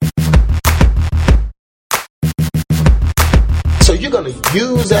you're going to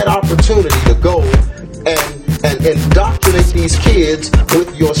use that opportunity to go and indoctrinate these kids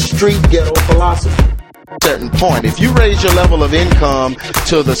with your street ghetto philosophy. Certain point, if you raise your level of income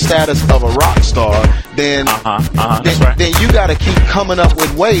to the status of a rock star, then then you got to keep coming up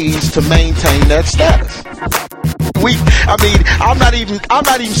with ways to maintain that status. I'm not even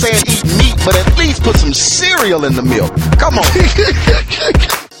saying eat meat, but at least put some cereal in the milk. Come on.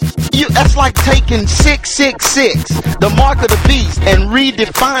 That's like taking 666, the mark of the beast, and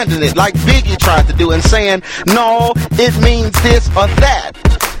redefining it like Biggie tried to do and saying, no, it means this or that.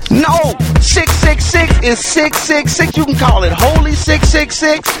 No, 666 is 666. You can call it Holy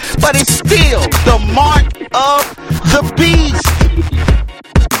 666, but it's still the mark of the beast.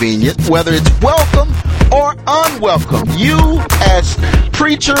 Convenient, whether it's welcome or unwelcome. You, as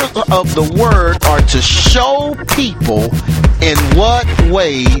preachers of the word, are to show people in what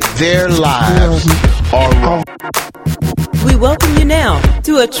way their lives are wrong. We welcome you now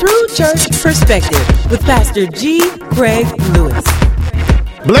to A True Church Perspective with Pastor G. Craig Lewis.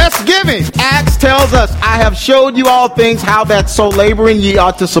 Blessed giving. Acts tells us, I have showed you all things, how that so laboring ye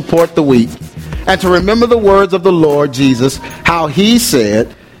ought to support the weak, and to remember the words of the Lord Jesus, how he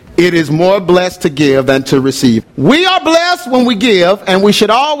said, it is more blessed to give than to receive. We are blessed when we give, and we should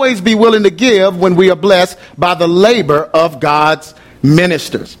always be willing to give when we are blessed by the labor of God's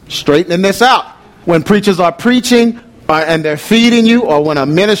ministers. Straightening this out. When preachers are preaching and they're feeding you, or when a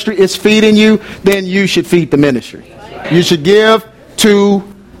ministry is feeding you, then you should feed the ministry. You should give to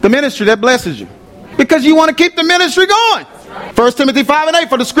the ministry that blesses you, because you want to keep the ministry going. 1 Timothy 5:8,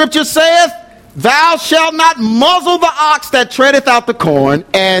 for the scripture saith, thou shalt not muzzle the ox that treadeth out the corn,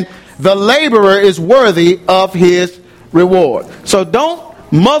 and the laborer is worthy of his reward. So don't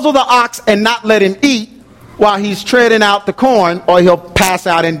muzzle the ox and not let him eat while he's treading out the corn, or he'll pass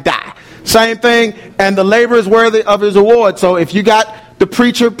out and die. Same thing, and the laborer is worthy of his reward. So if you got the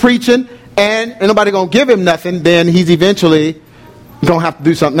preacher preaching and nobody going to give him nothing, then he's eventually going to have to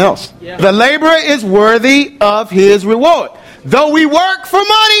do something else. Yeah. The laborer is worthy of his reward. Though we work for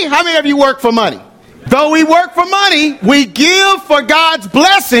money, how many of you work for money? Though we work for money, we give for God's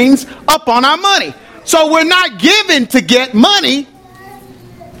blessings upon our money. So we're not giving to get money.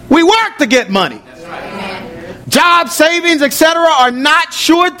 We work to get money. That's right. Job savings, etc. are not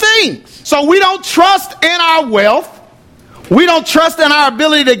sure things. So we don't trust in our wealth. We don't trust in our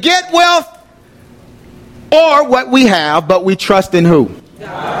ability to get wealth or what we have, but we trust in who?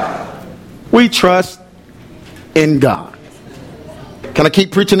 God. We trust in God. Can I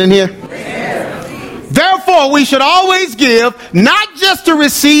keep preaching in here? Yes. Therefore, we should always give, not just to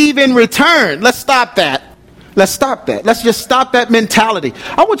receive in return. Let's stop that. Let's stop that. Let's just stop that mentality.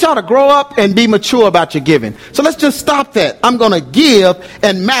 I want y'all to grow up and be mature about your giving. So let's just stop that. I'm going to give,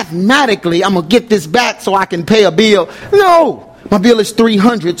 and mathematically, I'm going to get this back so I can pay a bill. No. My bill is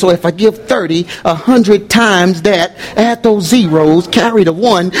 $300, so if I give 30, 100 times that, add those zeros, carry the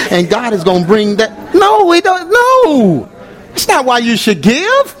 1, and God is going to bring that. No, we don't. No. That's not why you should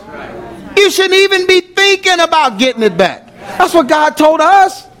give. You shouldn't even be thinking about getting it back. That's what God told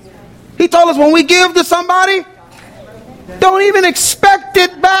us. He told us when we give to somebody, don't even expect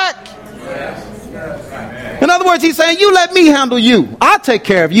it back. In other words, he's saying, you let me handle you. I'll take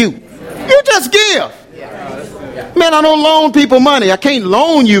care of you. You just give. Man, I don't loan people money. I can't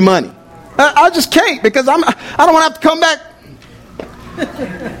loan you money. I just can't, because I don't want to have to come back.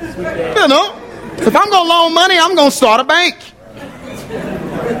 You know, if I'm going to loan money, I'm going to start a bank.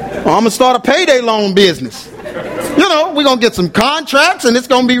 Or I'm going to start a payday loan business. You know, we're going to get some contracts and it's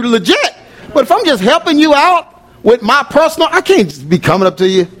going to be legit. But if I'm just helping you out with my personal, I can't just be coming up to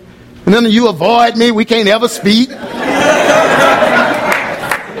you and then you avoid me. We can't ever speak.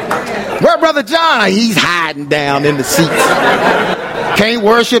 Where Brother John? He's hiding down in the seats. Can't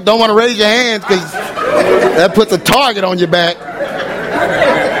worship, don't want to raise your hands because that puts a target on your back.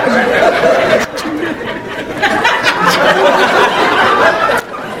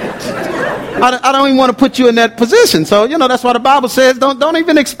 I don't even want to put you in that position. So, you know, that's why the Bible says don't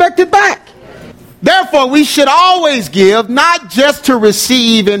even expect it back. Therefore, we should always give, not just to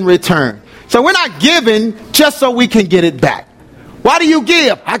receive in return. So we're not giving just so we can get it back. Why do you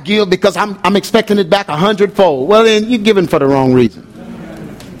give? I give because I'm expecting it back 100-fold. Well, then you're giving for the wrong reason.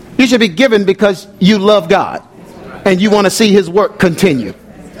 You should be giving because you love God and you want to see his work continue.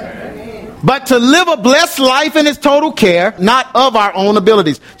 But to live a blessed life in his total care, not of our own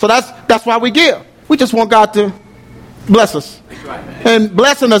abilities. So that's why we give. We just want God to bless us. And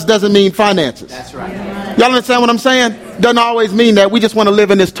blessing us doesn't mean finances. That's right. Y'all understand what I'm saying? Doesn't always mean that. We just want to live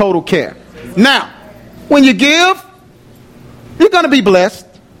in this total care. Now, when you give, you're going to be blessed.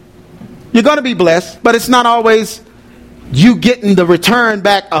 You're going to be blessed, but it's not always you getting the return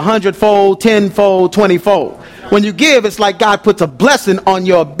back 100-fold, 10-fold, 20-fold. When you give, it's like God puts a blessing on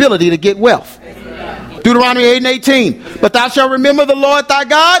your ability to get wealth. Deuteronomy 8:18. But thou shalt remember the Lord thy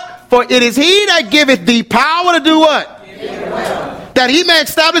God, for it is he that giveth thee power to do what? That he may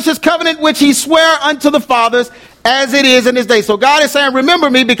establish his covenant which he sware unto the fathers, as it is in this day. So God is saying, remember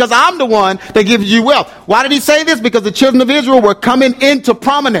me, because I'm the one that gives you wealth. Why did he say this? Because the children of Israel were coming into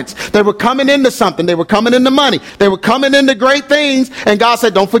prominence. They were coming into something. They were coming into money. They were coming into great things. And God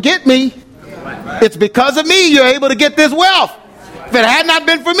said, don't forget me. It's because of me you're able to get this wealth. If it had not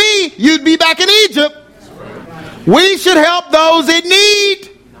been for me, you'd be back in Egypt. We should help those in need.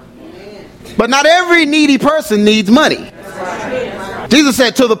 But not every needy person needs money. Jesus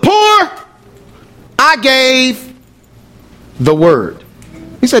said, to the poor, I gave the word.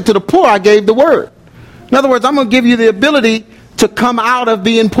 He said, to the poor, I gave the word. In other words, I'm going to give you the ability to come out of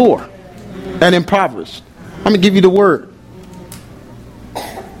being poor and impoverished. I'm going to give you the word.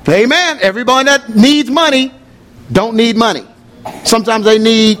 Amen. Everybody that needs money don't need money. Sometimes they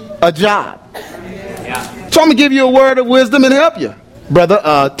need a job. So I'm going to give you a word of wisdom and help you.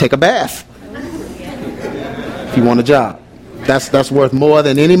 Brother, take a bath. If you want a job. That's worth more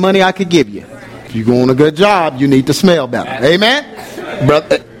than any money I could give you. If you go on a good job, you need to smell better. Amen?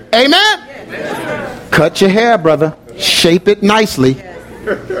 Brother, amen? Cut your hair, brother. Shape it nicely.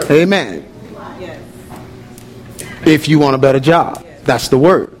 Amen. If you want a better job. That's the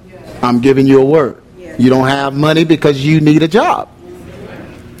word. I'm giving you a word. You don't have money because you need a job.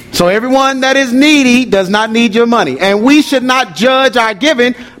 So everyone that is needy does not need your money. And we should not judge our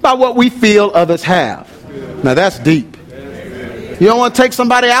giving by what we feel others have. Now that's deep. You don't want to take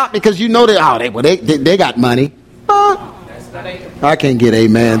somebody out because you know that they got money. I can't get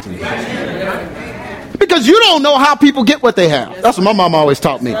amen. Because you don't know how people get what they have. That's what my mom always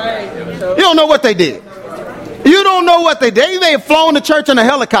taught me. You don't know what they did. You don't know what they did. They may have flown to church in a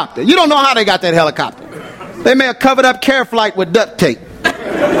helicopter. You don't know how they got that helicopter. They may have covered up care flight with duct tape. You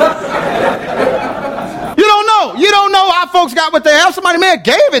don't know. You don't know how folks got what they have. Somebody may have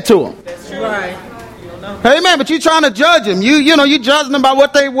gave it to them. That's right. Amen. But you're trying to judge them. You judging them by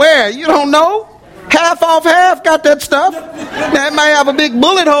what they wear. You don't know. Half off half got that stuff. Now it might have a big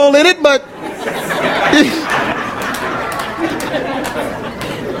bullet hole in it, but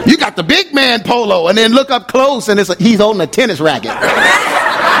you got the big man polo, and then look up close, and he's holding a tennis racket.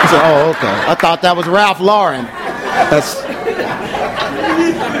 I said, oh, okay. I thought that was Ralph Lauren. That's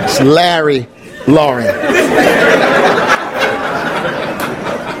Larry Lauren.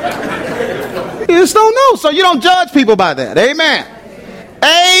 You just don't know, so you don't judge people by that. Amen.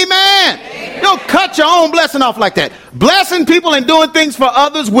 Amen. You don't cut your own blessing off like that. Blessing people and doing things for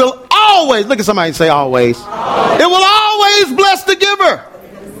others will always, look at somebody and say always. It will always bless the giver.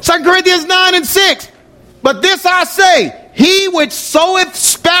 2 Corinthians 9:6. But this I say, he which soweth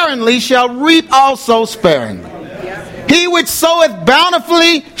sparingly shall reap also sparingly. He which soweth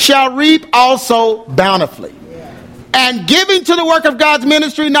bountifully shall reap also bountifully. And giving to the work of God's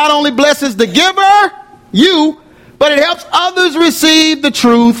ministry not only blesses the giver, you, but it helps others receive the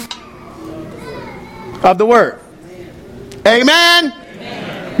truth of the word. Amen.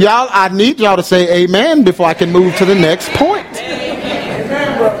 Amen. Y'all, I need y'all to say amen before I can move to the next point.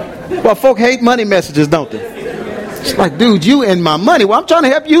 Well, folk hate money messages, don't they? It's like, dude, you and my money. Well, I'm trying to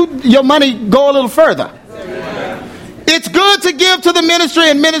help your money go a little further. It's good to give to the ministry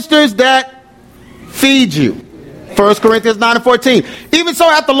and ministers that feed you. 1 Corinthians 9:14. Even so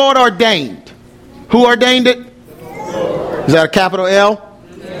hath the Lord ordained. Who ordained it? Is that a capital L?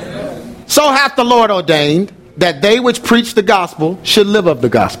 So hath the Lord ordained that they which preach the gospel should live of the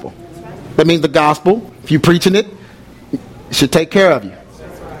gospel. That means the gospel, if you're preaching it, should take care of you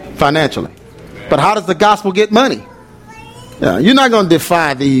financially. But how does the gospel get money? You're not going to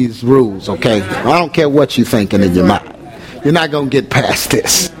defy these rules, okay? I don't care what you're thinking in your mind. You're not going to get past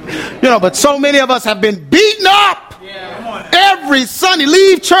this. But so many of us have been beaten up every Sunday.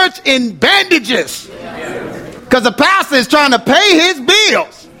 Leave church in bandages because the pastor is trying to pay his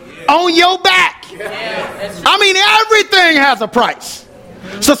bills on your back. I mean, everything has a price.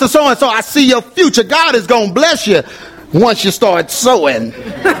 Sister so-and-so, I see your future. God is going to bless you once you start sowing.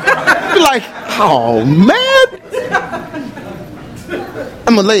 You're like, oh, man.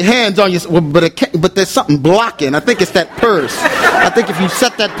 I'm going to lay hands on you, but there's something blocking. I think it's that purse. I think if you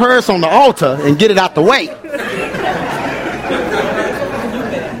set that purse on the altar and get it out the way.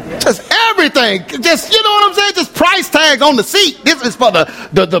 Just everything. Just, you know what I'm saying? Just price tags on the seat. This is for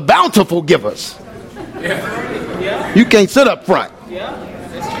the bountiful givers. You can't sit up front.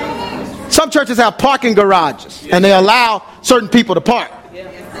 Some churches have parking garages, and they allow certain people to park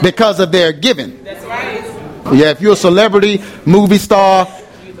because of their giving. Yeah, if you're a celebrity, movie star,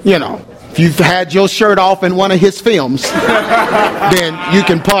 you know, if you've had your shirt off in one of his films, then you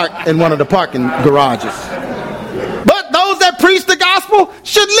can park in one of the parking garages. But those that preach the gospel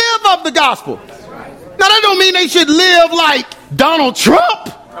should live of the gospel. Now, that don't mean they should live like Donald Trump.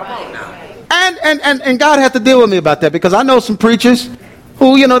 And God had to deal with me about that, because I know some preachers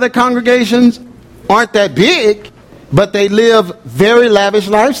who, you know, their congregations aren't that big, but they live very lavish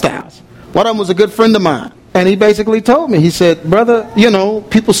lifestyles. One of them was a good friend of mine. And he basically told me, he said, brother, you know,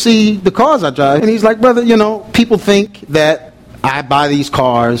 people see the cars I drive. And he's like, brother, you know, people think that I buy these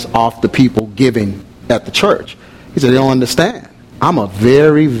cars off the people giving at the church. He said, they don't understand. I'm a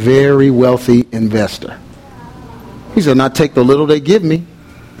very, very wealthy investor. He said, and I take the little they give me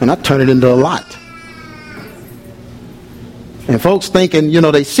and I turn it into a lot. And folks thinking, you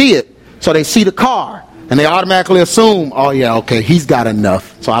know, they see it. So they see the car and they automatically assume, oh yeah, okay, he's got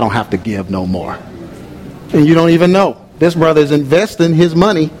enough, so I don't have to give no more. And you don't even know. This brother is investing his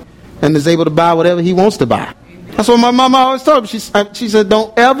money and is able to buy whatever he wants to buy. That's what my mama always told me. She said,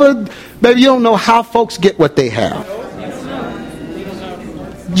 don't ever, baby, you don't know how folks get what they have.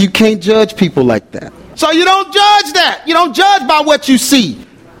 You can't judge people like that. So you don't judge that. You don't judge by what you see.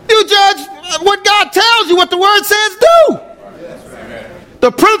 You judge what God tells you, what the word says do.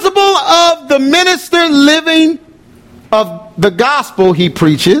 The principle of the minister living of the gospel he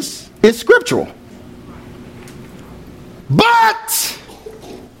preaches is scriptural. But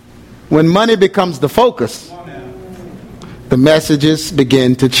when money becomes the focus, the messages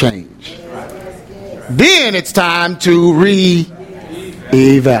begin to change. Then it's time to re-evaluate.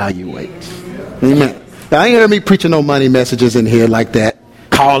 Amen. Now, I ain't heard me preaching no money messages in here like that,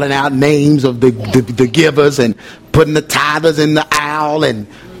 calling out names of the givers and putting the tithers in the aisle and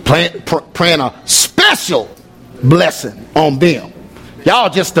praying a special blessing on them. Y'all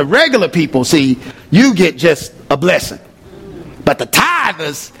just the regular people, see, you get just a blessing. But the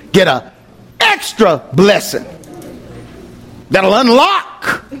tithers get an extra blessing that'll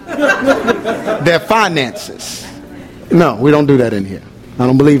unlock their finances. No, we don't do that in here. I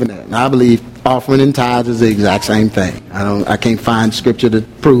don't believe in that. And I believe offering and tithes is the exact same thing. I can't find scripture to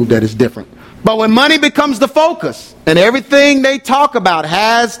prove that it's different. But when money becomes the focus and everything they talk about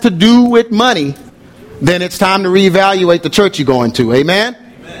has to do with money, then it's time to reevaluate the church you're going to. Amen?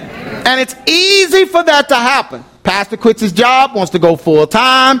 Amen. And it's easy for that to happen. Pastor quits his job, wants to go full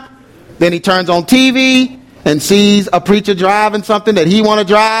time. Then he turns on TV and sees a preacher driving something that he want to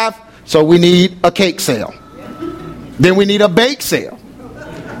drive. So we need a cake sale. Then we need a bake sale.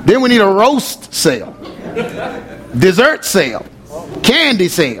 Then we need a roast sale. Dessert sale. Candy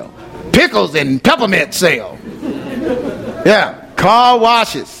sale. Pickles and peppermint sale. Yeah, car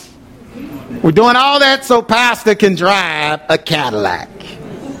washes. We're doing all that so Pastor can drive a Cadillac.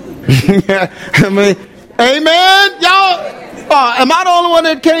 I mean, amen, y'all. Am I the only one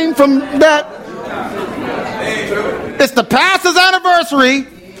that came from that? It's the pastor's anniversary.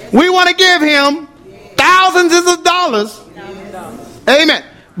 We want to give him thousands of dollars. Amen.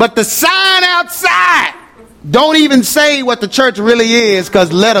 But the sign outside don't even say what the church really is,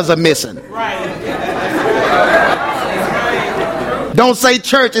 because letters are missing. Don't say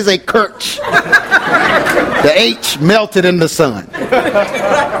church is a kirch. The H melted in the sun.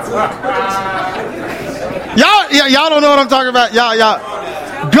 Y'all don't know what I'm talking about. Y'all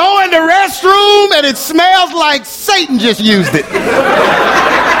go in the restroom and it smells like Satan just used it.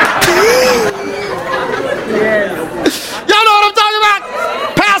 Y'all know what I'm talking about?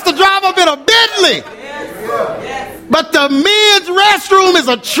 Pastor drive up in a Bentley. But the men's restroom is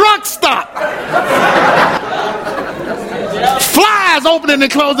a truck stop. Flies opening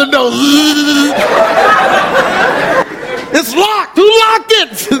and closing the doors. It's locked. Who locked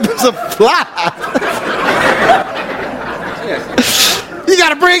it? It's a fly. You got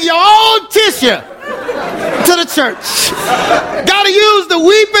to bring your own tissue to the church. Got to use the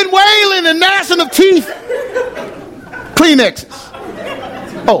weeping, wailing, and gnashing of teeth Kleenexes.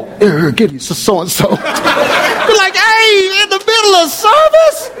 Oh, here, get you so-and-so. You're like, hey, in the middle of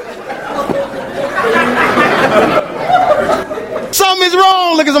service? Something is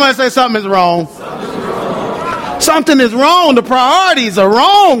wrong. Look at somebody say something is wrong. Something is wrong. The priorities are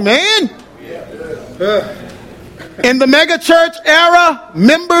wrong, man. In the mega church era,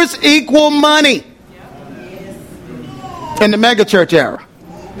 members equal money. In the mega church era.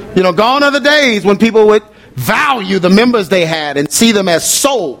 You know, gone are the days when people would value the members they had and see them as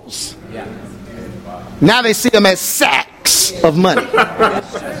souls. Now they see them as sacks of money.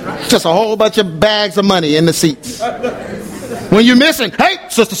 Just a whole bunch of bags of money in the seats. When you're missing, hey,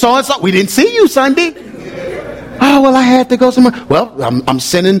 Sister so-and-so, we didn't see you Sunday. Oh, well, I had to go somewhere. Well, I'm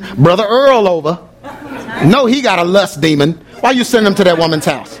sending Brother Earl over. No, he got a lust demon. Why you send him to that woman's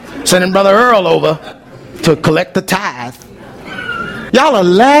house? Sending Brother Earl over to collect the tithe. Y'all are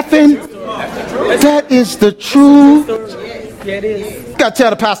laughing? That is the truth. You got to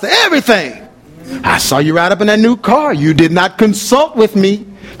tell the pastor everything. I saw you ride up in that new car. You did not consult with me.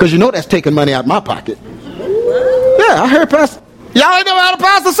 Because you know that's taking money out of my pocket. Yeah, I heard pastor. Y'all ain't never had a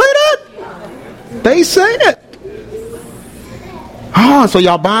pastor say that? They say it. Oh, so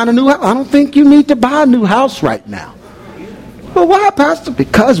y'all buying a new house? I don't think you need to buy a new house right now. Well, why, pastor?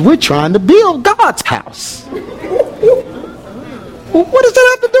 Because we're trying to build God's house. Well, what does that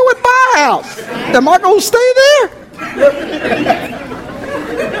have to do with my house? Am I going to stay there?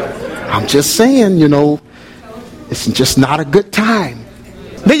 I'm just saying, you know, it's just not a good time.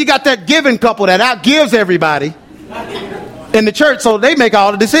 Then you got that giving couple that outgives everybody in the church, so they make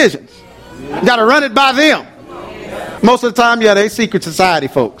all the decisions. You got to run it by them. Most of the time, yeah, they secret society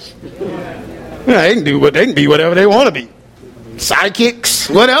folks. Yeah, they can be whatever they want to be.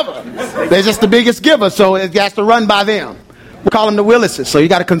 Sidekicks, whatever. They're just the biggest giver, so it has to run by them. We call them the Willises, so you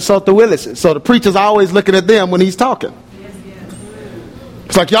got to consult the Willises. So the preacher's always looking at them when he's talking.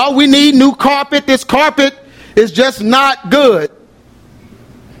 It's like, y'all, we need new carpet. This carpet is just not good.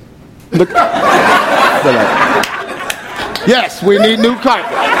 Look. Yes, we need new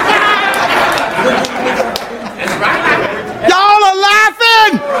carpet. Y'all are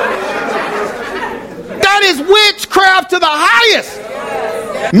laughing. That is witchcraft to the highest.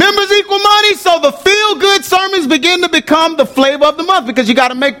 Members equal money, so the feel-good sermons begin to become the flavor of the month because you got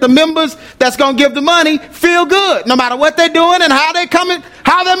to make the members that's going to give the money feel good. No matter what they're doing and how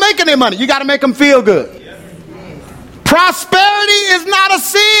they're making their money, you got to make them feel good. Prosperity is not a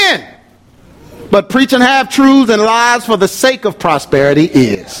sin, but preaching half-truths and lies for the sake of prosperity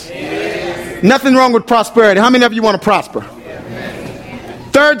is. Nothing wrong with prosperity. How many of you want to prosper?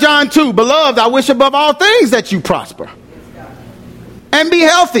 3 John 2, beloved, I wish above all things that you prosper and be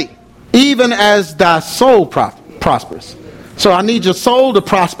healthy, even as thy soul prospers. So I need your soul to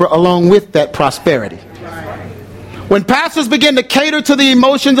prosper along with that prosperity. When pastors begin to cater to the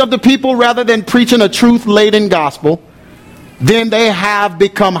emotions of the people rather than preaching a truth-laden gospel, then they have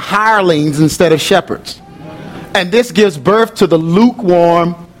become hirelings instead of shepherds. And this gives birth to the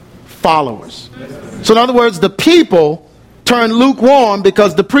lukewarm followers. So in other words, the people turn lukewarm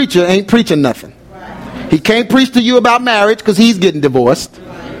because the preacher ain't preaching nothing. He can't preach to you about marriage because he's getting divorced.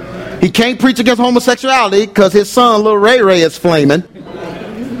 He can't preach against homosexuality because his son, Lil Ray Ray, is flaming.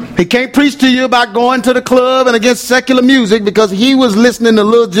 He can't preach to you about going to the club and against secular music because he was listening to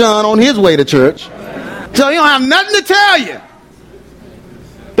Lil Jon on his way to church. So he don't have nothing to tell you.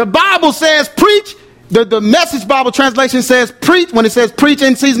 The Bible says preach. The Message Bible translation says preach. When it says preach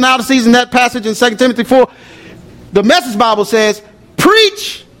in season, out of season, that passage in 2 Timothy 4, the Message Bible says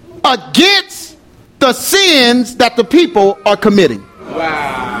preach against the sins that the people are committing.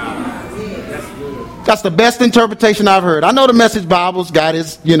 Wow. That's the best interpretation I've heard. I know the Message Bible's got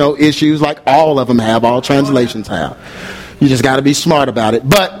its, issues like all of them have, all translations have. You just got to be smart about it.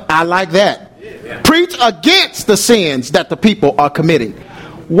 But I like that. Preach against the sins that the people are committing.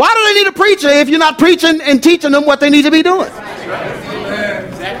 Why do they need a preacher if you're not preaching and teaching them what they need to be doing?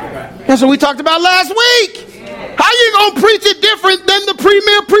 That's what we talked about last week. How you going to preach it different than the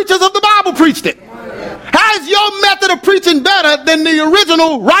premier preachers of the Bible preached it? How is your method of preaching better than the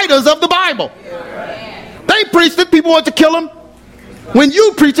original writers of the Bible? They preached it, people want to kill them. When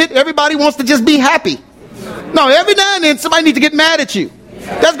you preach it, everybody wants to just be happy. No, every now and then somebody needs to get mad at you.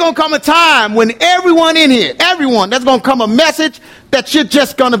 There's going to come a time when everyone in here, there's going to come a message that you're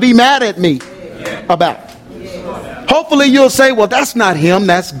just going to be mad at me about. Hopefully you'll say, well, that's not him,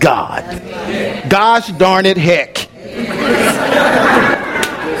 that's God. Gosh darn it, heck.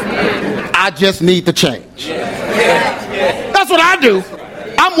 I just need to change. That's what I do.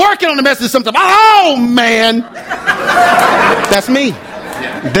 I'm working on the message sometimes. Oh, man. That's me.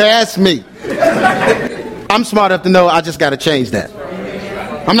 That's me. I'm smart enough to know I just got to change that.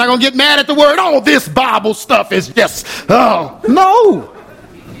 I'm not going to get mad at the word. Oh, this Bible stuff is just, No.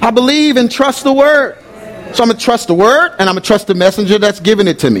 I believe and trust the word. So I'm going to trust the word and I'm going to trust the messenger that's giving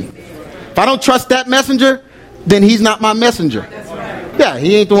it to me. If I don't trust that messenger, then he's not my messenger. Yeah,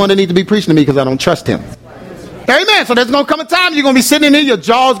 he ain't the one that needs to be preaching to me because I don't trust him. Amen. So there's going to come a time you're going to be sitting in here, your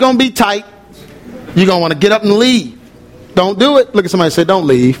jaw's going to be tight. You're going to want to get up and leave. Don't do it. Look at somebody and say, don't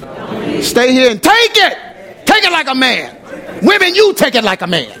leave. Stay here and take it. Take it like a man. Women, you take it like a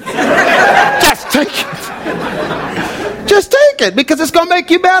man. Just take it. Just take it because it's going to make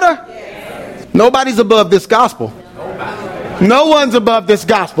you better. Nobody's above this gospel. No one's above this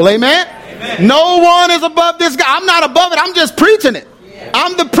gospel. Amen? No one is above this gospel. I'm not above it. I'm just preaching it.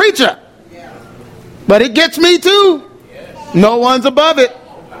 I'm the preacher. But it gets me too. No one's above it.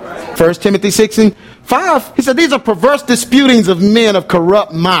 1 Timothy 6:5, he said, these are perverse disputings of men of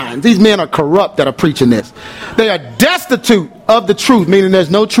corrupt minds. These men are corrupt that are preaching this. They are destitute of the truth, meaning there's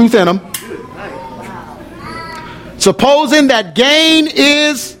no truth in them. Supposing that gain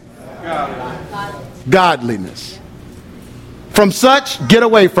is godliness. From such, get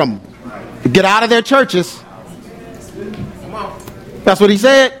away from them. Get out of their churches. That's what he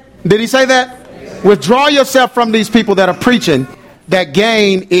said. Did he say that? Withdraw yourself from these people that are preaching that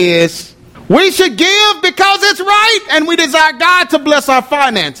gain is. We should give because it's right, and we desire God to bless our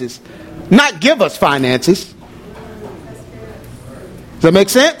finances, not give us finances. Does that make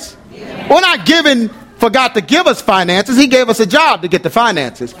sense? We're not giving for God to give us finances. He gave us a job to get the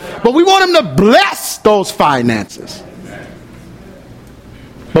finances. But we want him to bless those finances.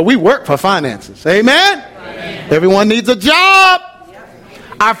 But we work for finances. Amen? Everyone needs a job.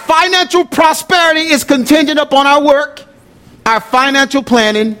 Our financial prosperity is contingent upon our work, our financial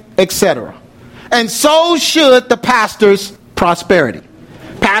planning, etc. And so should the pastor's prosperity.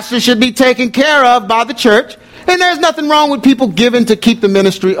 Pastors should be taken care of by the church, and there's nothing wrong with people giving to keep the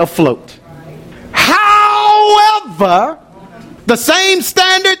ministry afloat. However, the same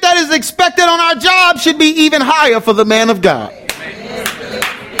standard that is expected on our job should be even higher for the man of God.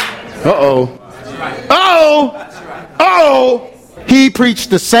 He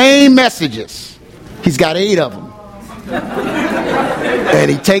preached the same messages. He's got 8 of them. And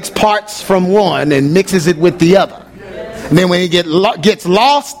he takes parts from one and mixes it with the other. And then when he gets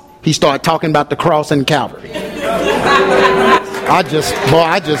lost, he started talking about the cross and Calvary. I just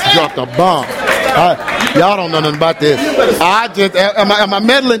dropped a bomb. Y'all don't know nothing about this. Am I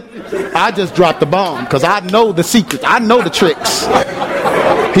meddling? I just dropped the bomb because I know the secrets. I know the tricks.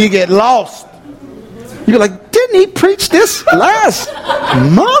 He get lost. You're like, didn't he preach this last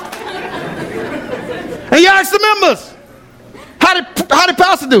month? And you ask the members, how did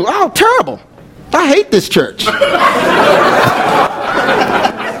pastor do? Oh, terrible. I hate this church.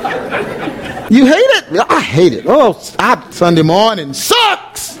 You hate it? I hate it. Oh, Sunday morning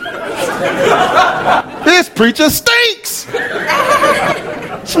sucks. This preacher stinks.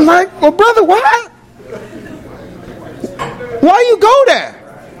 So I'm like, well, brother, why you go there?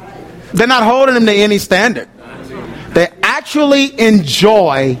 They're not holding them to any standard. They actually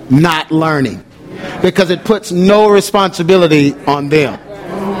enjoy not learning because it puts no responsibility on them.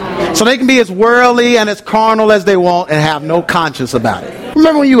 So they can be as worldly and as carnal as they want and have no conscience about it.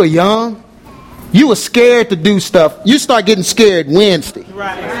 Remember when you were young? You were scared to do stuff. You start getting scared Wednesday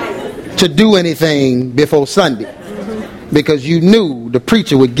to do anything before Sunday because you knew the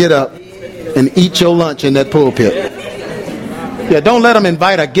preacher would get up and eat your lunch in that pulpit. Yeah, don't let them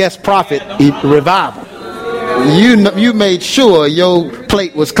invite a guest prophet revival. You made sure your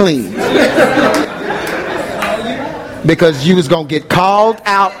plate was clean because you was going to get called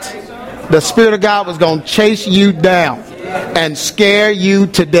out. The Spirit of God was going to chase you down and scare you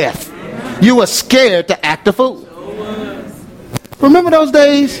to death. You were scared to act a fool. Remember those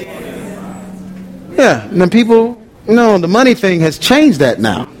days? Yeah, and then people, the money thing has changed that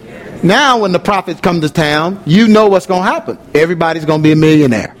now. Now when the prophets come to town, you know what's going to happen. Everybody's going to be a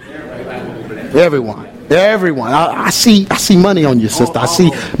millionaire. Everyone. I see money on you, sister. I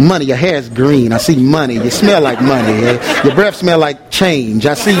see money. Your hair's green. I see money. You smell like money. Your breath smell like change.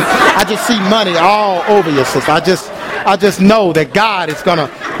 I just see money all over you, sister. I just know that God is going to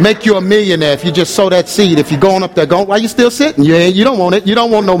make you a millionaire if you just sow that seed. If you're going up there, why you still sitting? You don't want it. You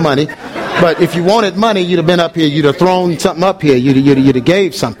don't want no money. But if you wanted money, you'd have been up here. You'd have thrown something up here. You'd have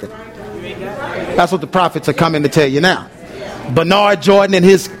gave something. That's what the prophets are coming to tell you now. Bernard Jordan and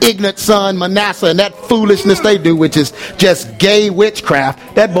his ignorant son Manasseh and that foolishness they do, which is just gay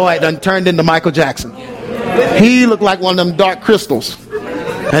witchcraft. That boy done turned into Michael Jackson. He looked like one of them dark crystals.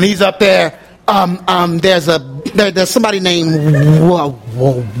 And he's up there. There's somebody named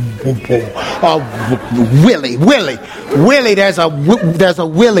Willie. Willie, there's a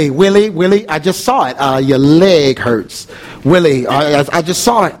Willie. I just saw it. Your leg hurts. Willie, I just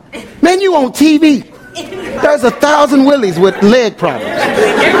saw it. Man, you on TV. There's 1,000 Willies with leg problems.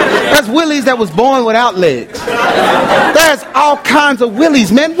 There's Willies that was born without legs. There's all kinds of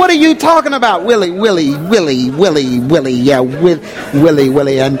Willies, man. What are you talking about? Willie. Yeah,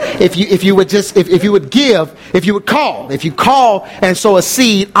 Willie. And if you call and sow a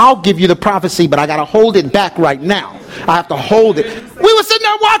seed, I'll give you the prophecy, but I got to hold it back right now. I have to hold it. We were sitting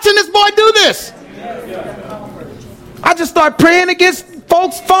there watching this boy do this. I just start praying against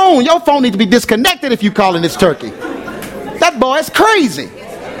folks' phone. Your phone needs to be disconnected if you calling this turkey. That boy is crazy.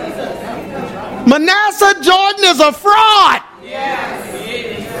 Manasseh Jordan is a fraud.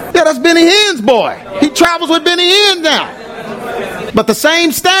 Yeah, Yeah, that's Benny Hinn's boy. He travels with Benny Hinn now. But the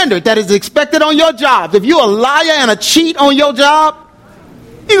same standard that is expected on your job, if you're a liar and a cheat on your job,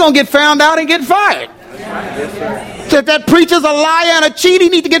 you're going to get found out and get fired. So if that preacher's a liar and a cheat, he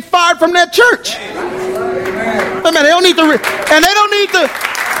needs to get fired from that church. I mean, they don't need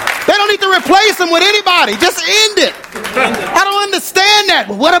to replace him with anybody. Just end it. I don't understand that.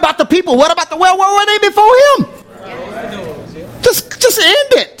 Well, what about the people? What about where were they before him? Just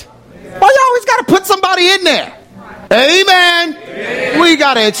end it. Why you always got to put somebody in there? Amen. We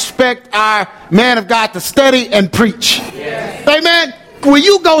got to expect our man of God to study and preach. Amen. When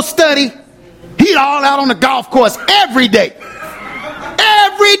you go study, he's all out on the golf course every day.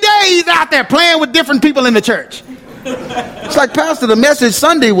 Every day he's out there playing with different people in the church. It's like, Pastor, the message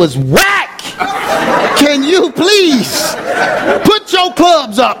Sunday was whack. Can you please put your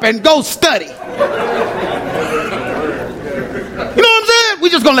clubs up and go study? You know what I'm saying? We're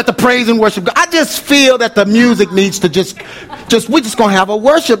just going to let the praise and worship go. I just feel that the music needs to we're just going to have a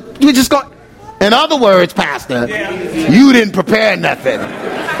worship. In other words, Pastor, you didn't prepare nothing.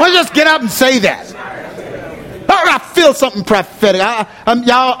 Why don't you just get up and say that? I feel something prophetic.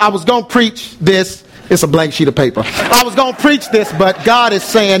 I was going to preach this. It's a blank sheet of paper. I was going to preach this, but God is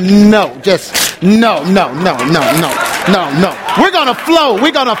saying no. Just no. We're going to flow.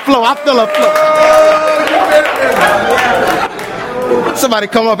 I feel a flow. Somebody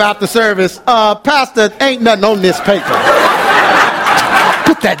come up after service. Pastor, ain't nothing on this paper.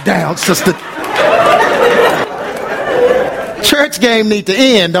 Put that down, sister. Church game need to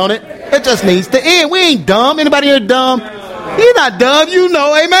end, don't it? It just needs to end. We ain't dumb. Anybody here dumb? You're not dumb. You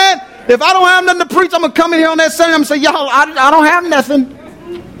know, amen? If I don't have nothing to preach, I'm going to come in here on that Sunday. I'm going to say, y'all, I don't have nothing.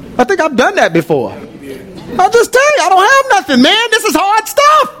 I think I've done that before. I'll just tell you, I don't have nothing, man. This is hard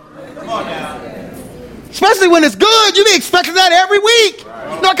stuff. Come on now. Especially when it's good. You be expecting that every week. You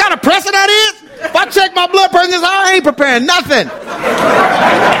know what kind of pressure that is? If I check my blood pressure, I ain't preparing nothing.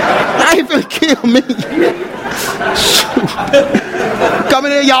 I ain't finna kill me.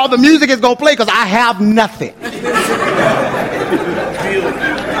 Coming in, y'all, the music is going to play because I have nothing.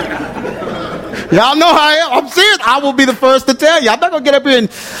 Y'all know how I am. I'm serious. I will be the first to tell you. I'm not going to get up here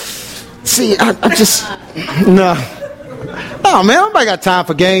and see. I'm just, no. Oh, man, nobody got time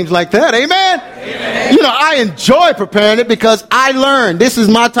for games like that. Amen? Amen. You know, I enjoy preparing it because I learn. This is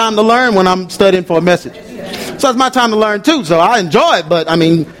my time to learn when I'm studying for a message. So it's my time to learn, too. So I enjoy it. But, I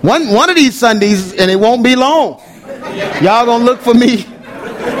mean, one of these Sundays, and it won't be long, y'all going to look for me.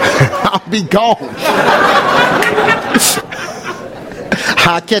 I'll be gone.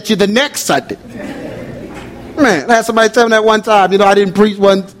 I'll catch you the next Sunday. Man, I had somebody tell me that one time, I didn't preach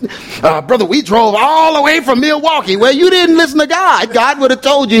one. Brother, we drove all the way from Milwaukee. Well, you didn't listen to God. God would have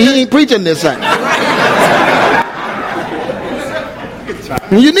told you he ain't preaching this Sunday.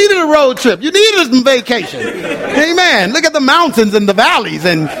 You needed a road trip. You needed a vacation. Amen. Look at the mountains and the valleys.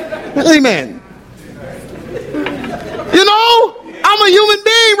 And amen. I'm a human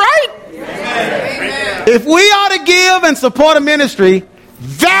being, right? Amen. If we are to give and support a ministry,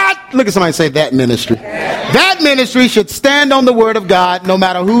 look at somebody say that ministry. That ministry should stand on the word of God no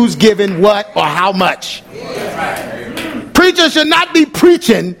matter who's giving what or how much. Preachers should not be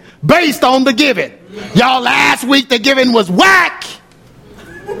preaching based on the giving. Y'all, last week the giving was whack.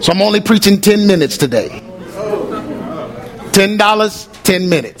 So I'm only preaching 10 minutes today. $10, 10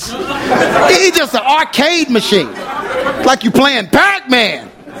 minutes. It's just an arcade machine. Like you playing Pac-Man.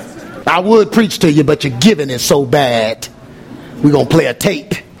 I would preach to you, but your giving is so bad. We're going to play a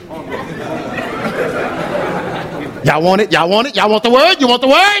tape. Y'all want it? Y'all want it? Y'all want the word? You want the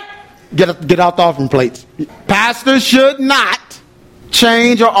word? Get out the offering plates. Pastors should not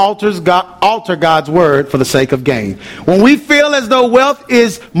change or alter God's word for the sake of gain. When we feel as though wealth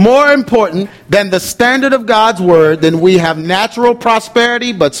is more important than the standard of God's word, then we have natural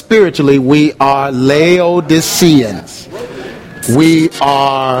prosperity, but spiritually we are Laodiceans. We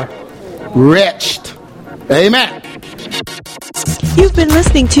are wretched. Amen. You've been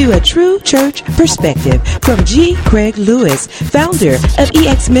listening to A True Church Perspective from G. Craig Lewis, founder of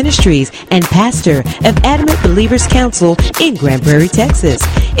EX Ministries and pastor of Adamant Believers Council in Grand Prairie, Texas.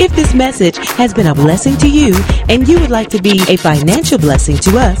 If this message has been a blessing to you and you would like to be a financial blessing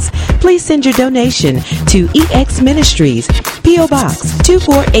to us, please send your donation to EX Ministries, P.O. Box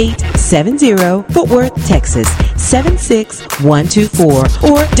 24870, Fort Worth, Texas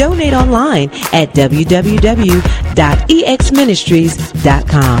 76124, or donate online at www.exministries.com.